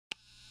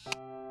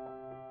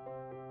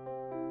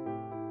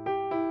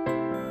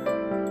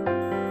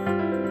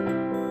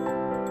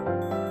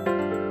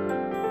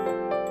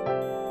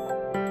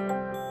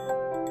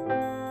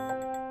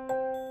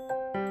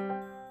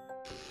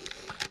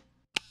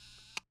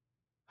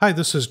Hi,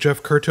 this is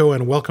Jeff Curto,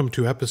 and welcome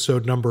to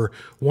episode number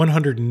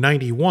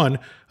 191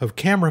 of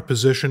Camera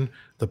Position,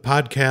 the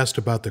podcast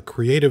about the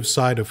creative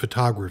side of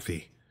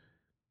photography.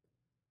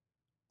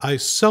 I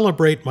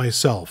celebrate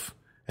myself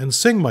and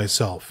sing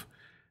myself,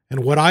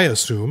 and what I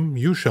assume,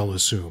 you shall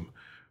assume.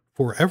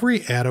 For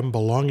every atom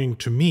belonging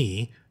to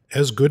me,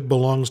 as good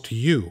belongs to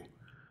you.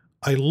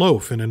 I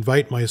loaf and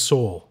invite my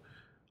soul.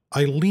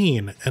 I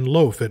lean and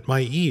loaf at my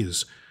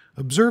ease,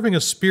 observing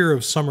a spear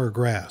of summer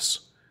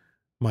grass.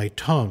 My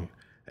tongue,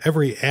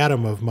 every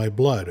atom of my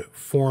blood,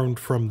 formed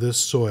from this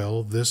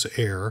soil, this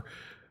air,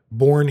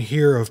 born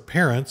here of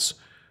parents,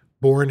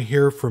 born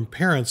here from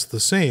parents the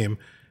same,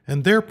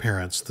 and their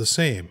parents the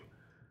same.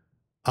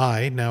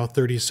 I, now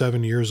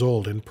 37 years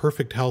old, in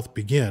perfect health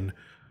begin,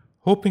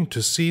 hoping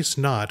to cease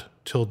not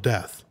till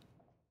death.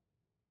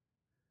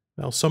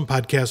 Now, some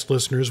podcast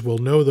listeners will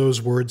know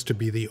those words to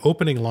be the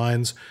opening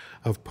lines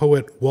of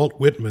poet Walt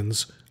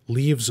Whitman's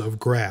Leaves of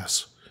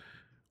Grass.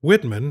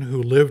 Whitman,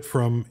 who lived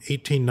from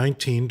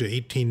 1819 to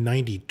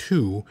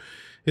 1892,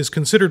 is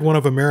considered one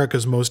of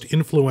America's most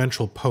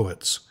influential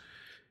poets.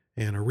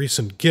 And a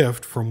recent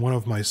gift from one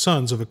of my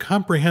sons of a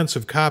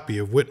comprehensive copy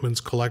of Whitman's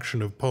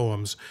collection of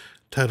poems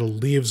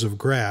titled Leaves of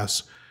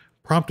Grass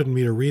prompted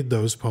me to read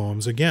those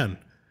poems again.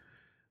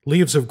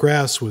 Leaves of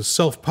Grass was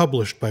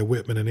self-published by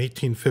Whitman in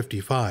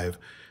 1855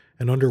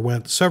 and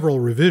underwent several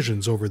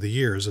revisions over the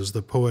years as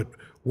the poet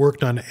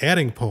worked on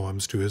adding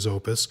poems to his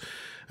opus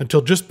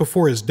until just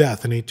before his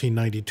death in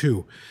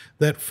 1892.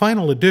 That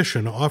final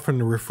edition,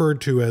 often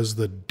referred to as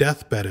the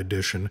deathbed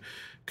edition,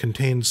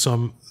 contained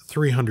some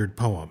 300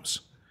 poems.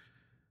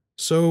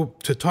 So,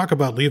 to talk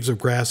about Leaves of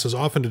Grass is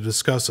often to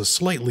discuss a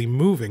slightly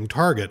moving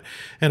target,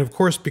 and of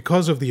course,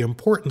 because of the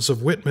importance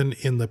of Whitman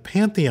in the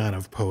pantheon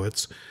of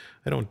poets,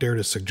 I don't dare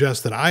to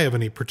suggest that I have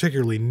any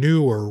particularly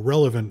new or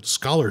relevant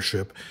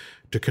scholarship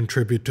to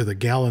contribute to the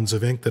gallons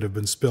of ink that have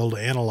been spilled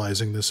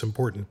analyzing this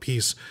important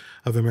piece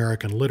of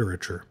American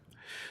literature.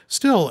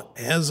 Still,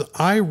 as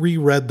I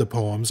reread the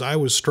poems, I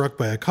was struck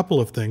by a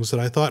couple of things that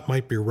I thought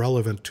might be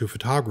relevant to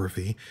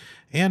photography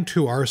and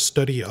to our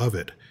study of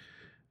it.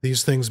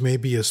 These things may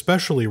be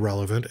especially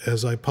relevant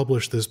as I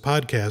publish this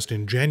podcast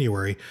in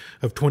January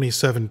of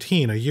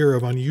 2017, a year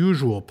of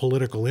unusual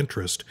political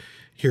interest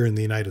here in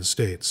the United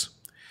States.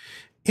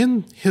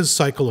 In his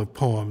cycle of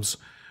poems,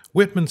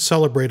 Whitman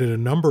celebrated a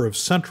number of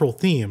central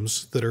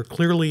themes that are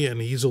clearly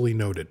and easily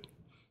noted.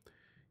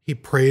 He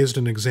praised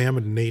and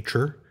examined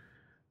nature,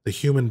 the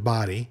human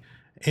body,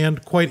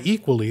 and quite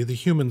equally the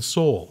human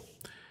soul.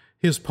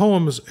 His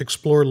poems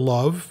explore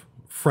love,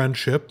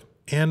 friendship,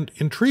 and,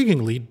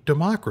 intriguingly,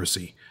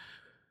 democracy.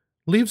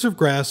 Leaves of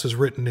Grass is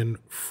written in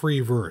free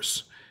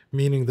verse,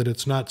 meaning that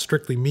it's not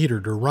strictly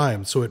metered or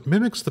rhymed, so it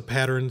mimics the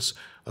patterns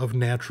of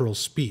natural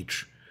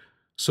speech.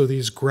 So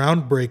these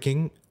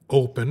groundbreaking,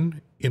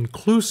 open,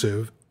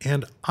 inclusive,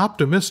 and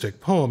optimistic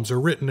poems are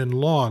written in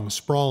long,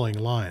 sprawling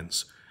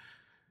lines.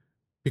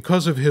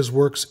 Because of his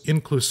work's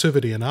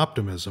inclusivity and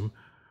optimism,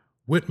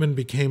 Whitman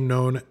became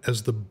known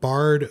as the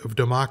Bard of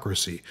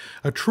Democracy,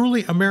 a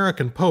truly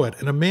American poet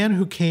and a man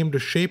who came to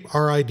shape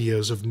our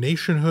ideas of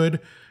nationhood,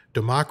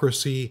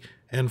 democracy,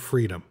 and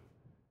freedom.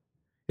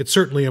 It's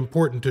certainly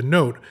important to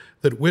note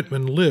that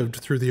Whitman lived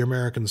through the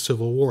American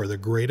Civil War, the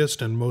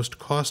greatest and most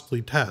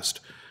costly test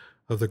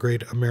of the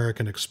great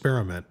American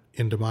experiment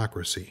in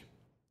democracy.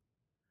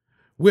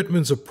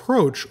 Whitman's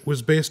approach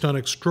was based on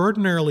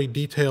extraordinarily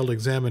detailed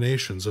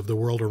examinations of the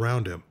world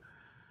around him.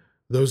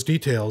 Those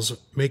details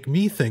make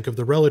me think of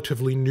the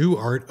relatively new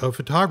art of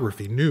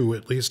photography, new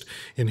at least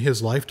in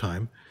his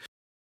lifetime.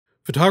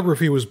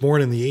 Photography was born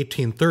in the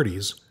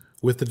 1830s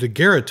with the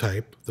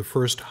daguerreotype, the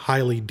first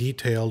highly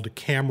detailed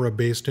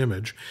camera-based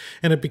image,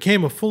 and it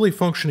became a fully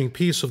functioning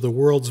piece of the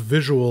world's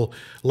visual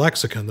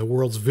lexicon, the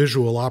world's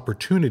visual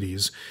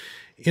opportunities,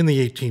 in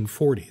the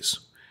 1840s.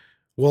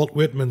 Walt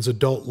Whitman's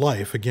adult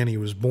life, again he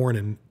was born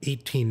in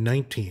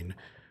 1819,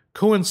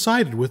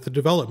 coincided with the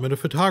development of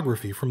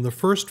photography from the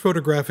first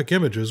photographic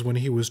images when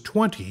he was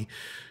 20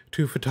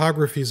 to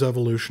photography's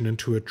evolution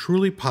into a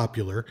truly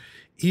popular,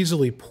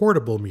 easily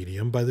portable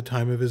medium by the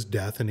time of his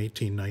death in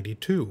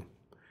 1892.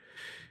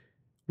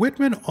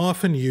 Whitman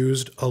often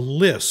used a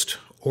list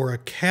or a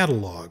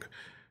catalog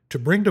to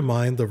bring to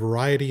mind the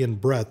variety and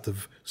breadth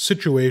of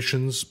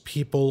situations,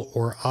 people,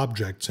 or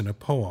objects in a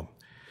poem.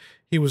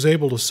 He was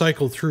able to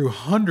cycle through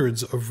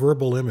hundreds of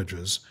verbal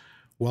images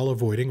while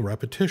avoiding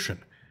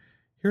repetition.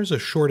 Here's a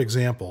short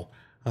example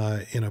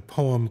in a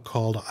poem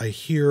called I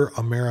Hear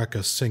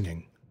America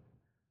Singing.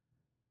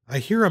 I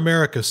hear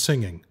America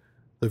singing,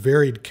 the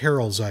varied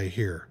carols I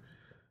hear,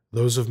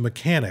 those of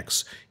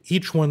mechanics,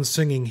 each one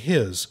singing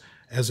his,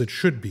 as it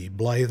should be,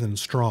 blithe and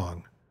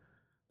strong.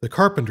 The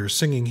carpenter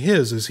singing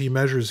his as he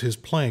measures his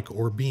plank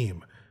or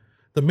beam.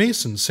 The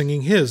mason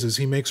singing his as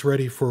he makes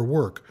ready for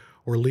work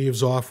or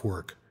leaves off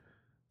work.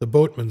 The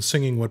boatman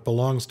singing what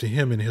belongs to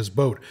him in his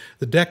boat,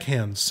 the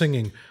deckhand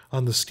singing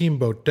on the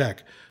steamboat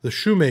deck, the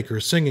shoemaker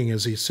singing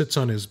as he sits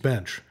on his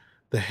bench,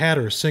 the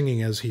hatter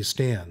singing as he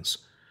stands.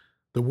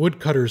 The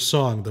woodcutter's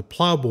song, the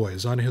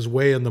plowboy's on his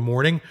way in the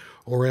morning,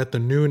 or at the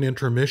noon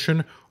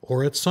intermission,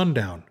 or at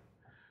sundown.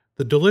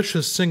 The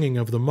delicious singing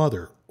of the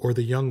mother, or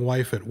the young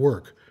wife at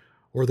work,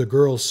 or the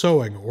girl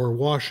sewing or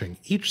washing,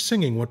 each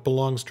singing what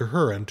belongs to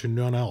her and to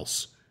none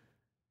else.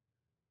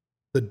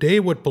 The day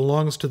what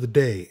belongs to the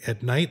day,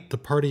 at night the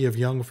party of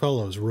young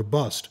fellows,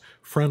 robust,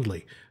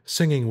 friendly,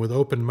 singing with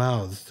open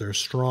mouths their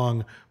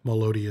strong,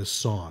 melodious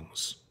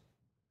songs.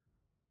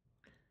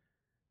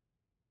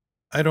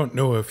 I don't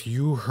know if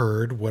you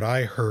heard what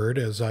I heard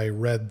as I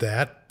read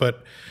that,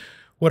 but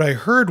what I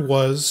heard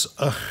was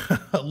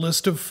a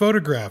list of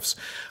photographs.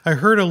 I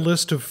heard a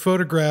list of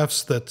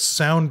photographs that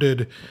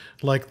sounded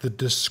like the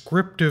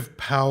descriptive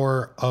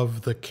power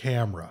of the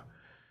camera.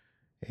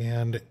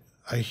 And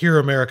I hear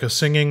America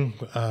Singing,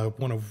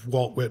 one of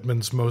Walt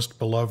Whitman's most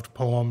beloved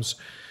poems,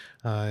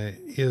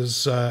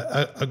 is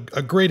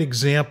a great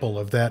example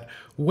of that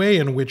way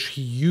in which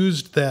he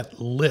used that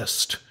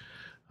list,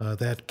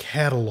 that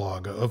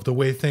catalog of the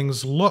way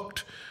things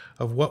looked,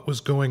 of what was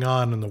going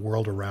on in the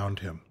world around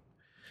him.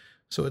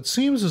 So it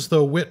seems as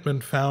though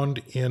Whitman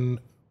found in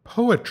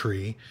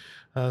poetry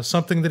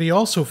something that he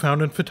also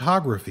found in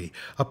photography,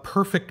 a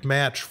perfect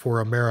match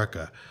for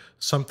America,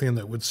 something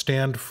that would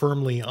stand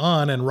firmly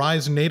on and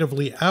rise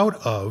natively out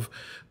of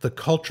the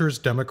culture's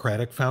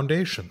democratic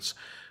foundations.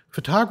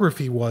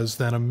 Photography was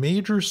then a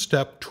major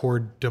step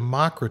toward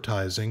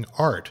democratizing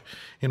art,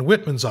 in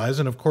Whitman's eyes,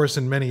 and of course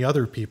in many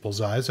other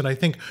people's eyes. And I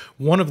think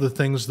one of the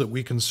things that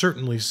we can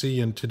certainly see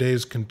in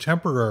today's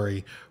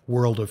contemporary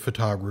world of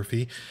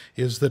photography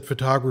is that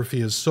photography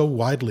is so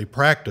widely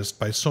practiced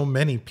by so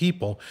many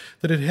people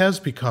that it has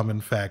become,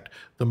 in fact,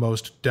 the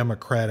most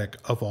democratic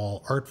of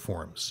all art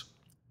forms.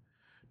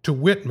 To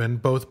Whitman,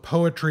 both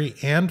poetry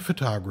and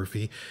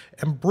photography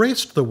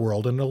embraced the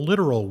world in a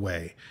literal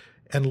way,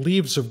 and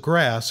Leaves of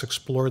Grass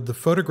explored the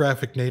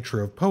photographic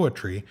nature of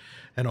poetry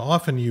and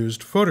often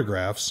used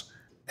photographs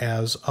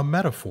as a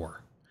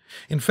metaphor.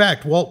 In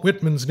fact, Walt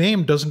Whitman's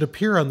name doesn't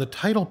appear on the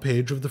title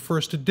page of the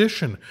first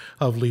edition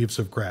of Leaves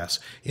of Grass.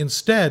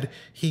 Instead,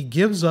 he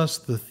gives us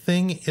the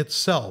thing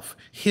itself,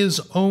 his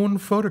own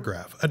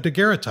photograph, a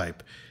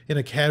daguerreotype, in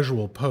a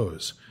casual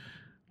pose.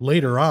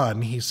 Later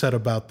on, he said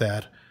about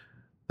that,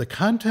 "The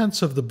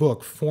contents of the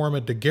book form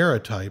a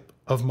daguerreotype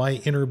of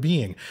my inner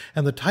being,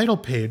 and the title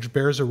page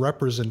bears a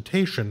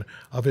representation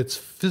of its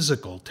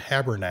physical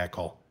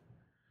tabernacle."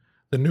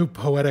 The new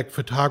poetic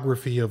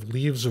photography of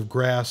Leaves of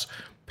Grass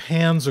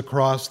pans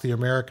across the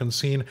American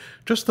scene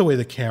just the way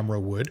the camera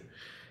would.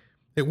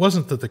 It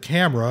wasn't that the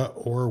camera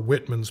or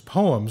Whitman's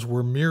poems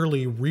were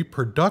merely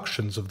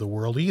reproductions of the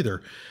world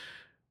either.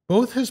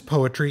 Both his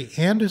poetry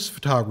and his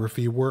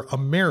photography were a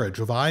marriage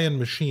of eye and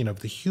machine, of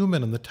the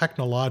human and the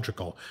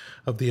technological,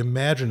 of the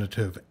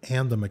imaginative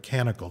and the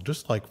mechanical,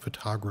 just like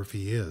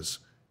photography is.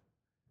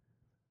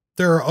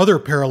 There are other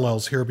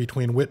parallels here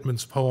between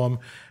Whitman's poem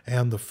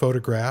and the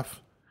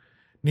photograph.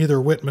 Neither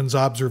Whitman's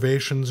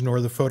observations nor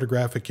the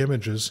photographic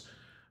images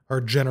are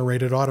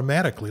generated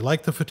automatically.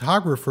 Like the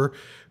photographer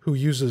who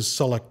uses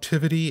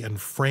selectivity and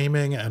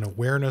framing and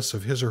awareness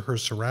of his or her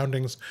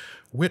surroundings,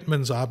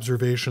 Whitman's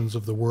observations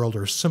of the world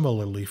are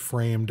similarly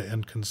framed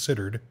and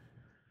considered.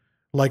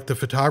 Like the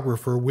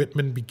photographer,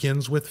 Whitman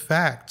begins with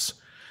facts,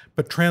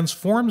 but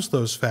transforms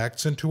those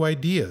facts into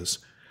ideas.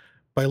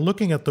 By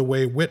looking at the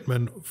way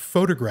Whitman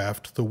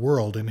photographed the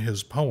world in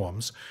his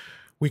poems,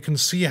 we can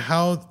see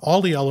how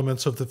all the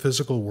elements of the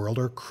physical world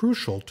are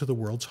crucial to the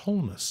world's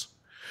wholeness.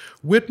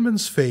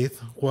 Whitman's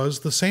faith was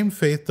the same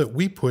faith that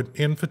we put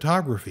in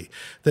photography,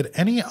 that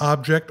any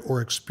object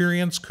or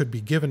experience could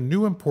be given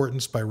new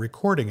importance by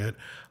recording it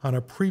on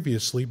a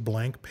previously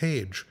blank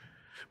page.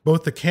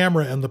 Both the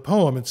camera and the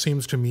poem, it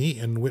seems to me,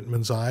 in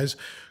Whitman's eyes,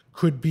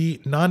 could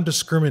be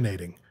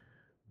non-discriminating.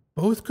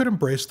 Both could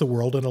embrace the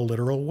world in a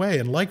literal way,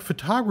 and like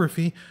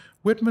photography,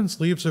 Whitman's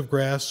Leaves of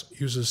Grass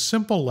uses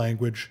simple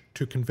language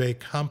to convey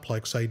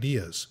complex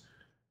ideas.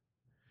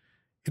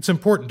 It's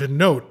important to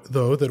note,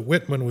 though, that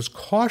Whitman was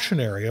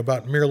cautionary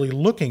about merely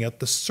looking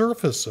at the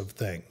surface of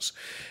things.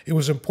 It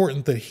was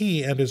important that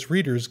he and his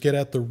readers get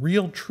at the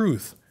real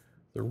truth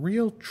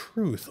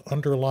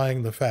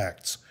underlying the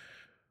facts.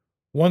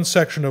 One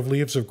section of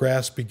Leaves of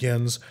Grass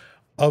begins,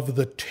 "Of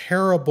the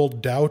terrible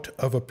doubt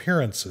of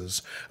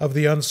appearances, of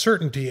the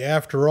uncertainty,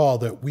 after all,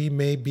 that we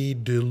may be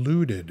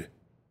deluded."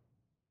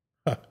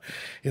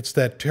 It's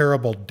that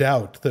terrible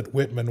doubt that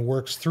Whitman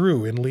works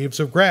through in Leaves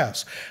of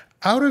Grass.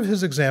 Out of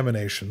his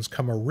examinations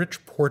come a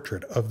rich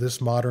portrait of this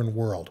modern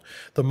world,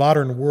 the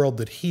modern world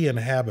that he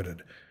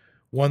inhabited,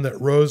 one that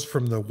rose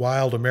from the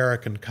wild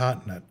American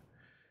continent.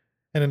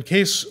 And in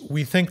case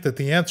we think that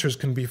the answers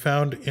can be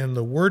found in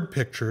the word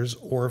pictures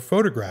or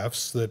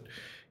photographs that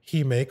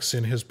he makes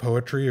in his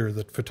poetry or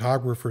that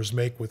photographers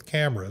make with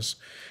cameras,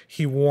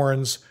 he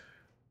warns,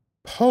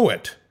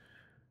 "Poet,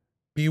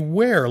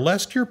 beware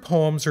lest your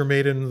poems are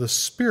made in the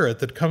spirit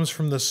that comes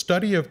from the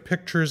study of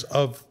pictures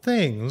of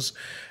things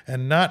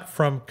and not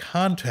from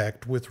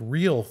contact with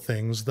real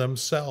things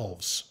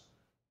themselves."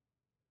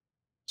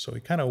 So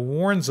he kind of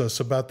warns us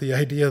about the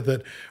idea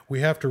that we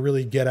have to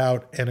really get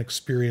out and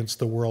experience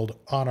the world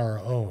on our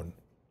own.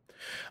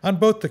 On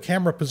both the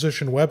Camera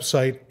Position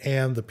website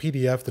and the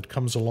PDF that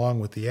comes along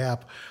with the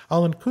app,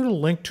 I'll include a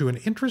link to an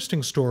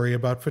interesting story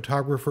about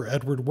photographer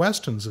Edward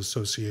Weston's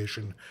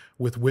association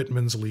with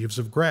Whitman's Leaves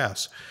of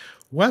Grass.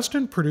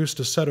 Weston produced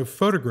a set of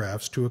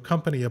photographs to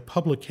accompany a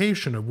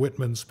publication of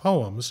Whitman's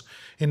poems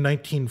in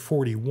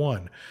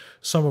 1941,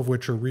 some of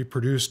which are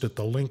reproduced at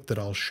the link that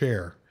I'll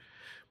share.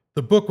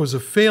 The book was a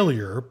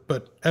failure,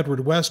 but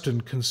Edward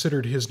Weston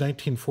considered his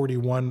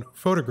 1941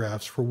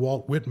 photographs for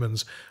Walt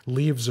Whitman's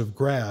Leaves of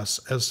Grass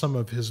as some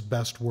of his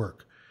best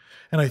work.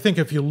 And I think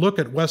if you look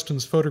at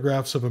Weston's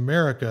photographs of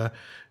America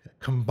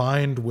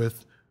combined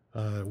with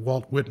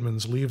Walt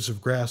Whitman's Leaves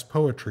of Grass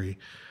poetry,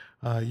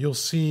 you'll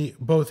see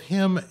both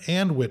him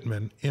and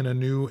Whitman in a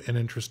new and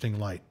interesting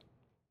light.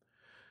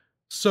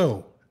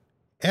 So,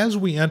 as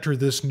we enter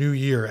this new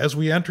year, as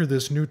we enter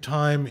this new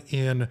time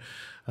in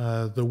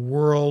the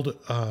world,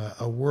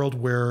 a world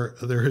where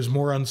there is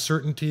more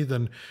uncertainty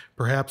than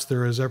perhaps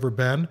there has ever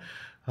been,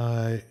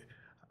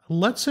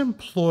 let's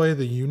employ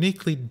the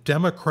uniquely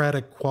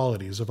democratic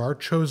qualities of our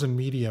chosen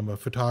medium of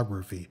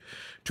photography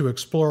to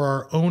explore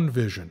our own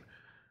vision,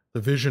 the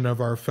vision of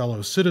our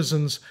fellow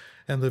citizens,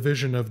 and the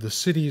vision of the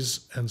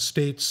cities and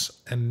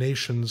states and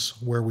nations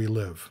where we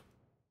live.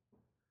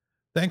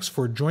 Thanks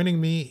for joining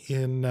me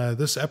in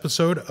this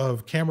episode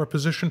of Camera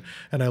Position,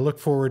 and I look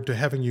forward to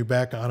having you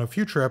back on a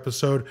future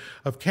episode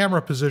of Camera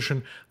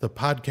Position, the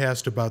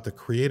podcast about the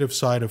creative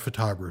side of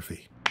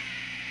photography.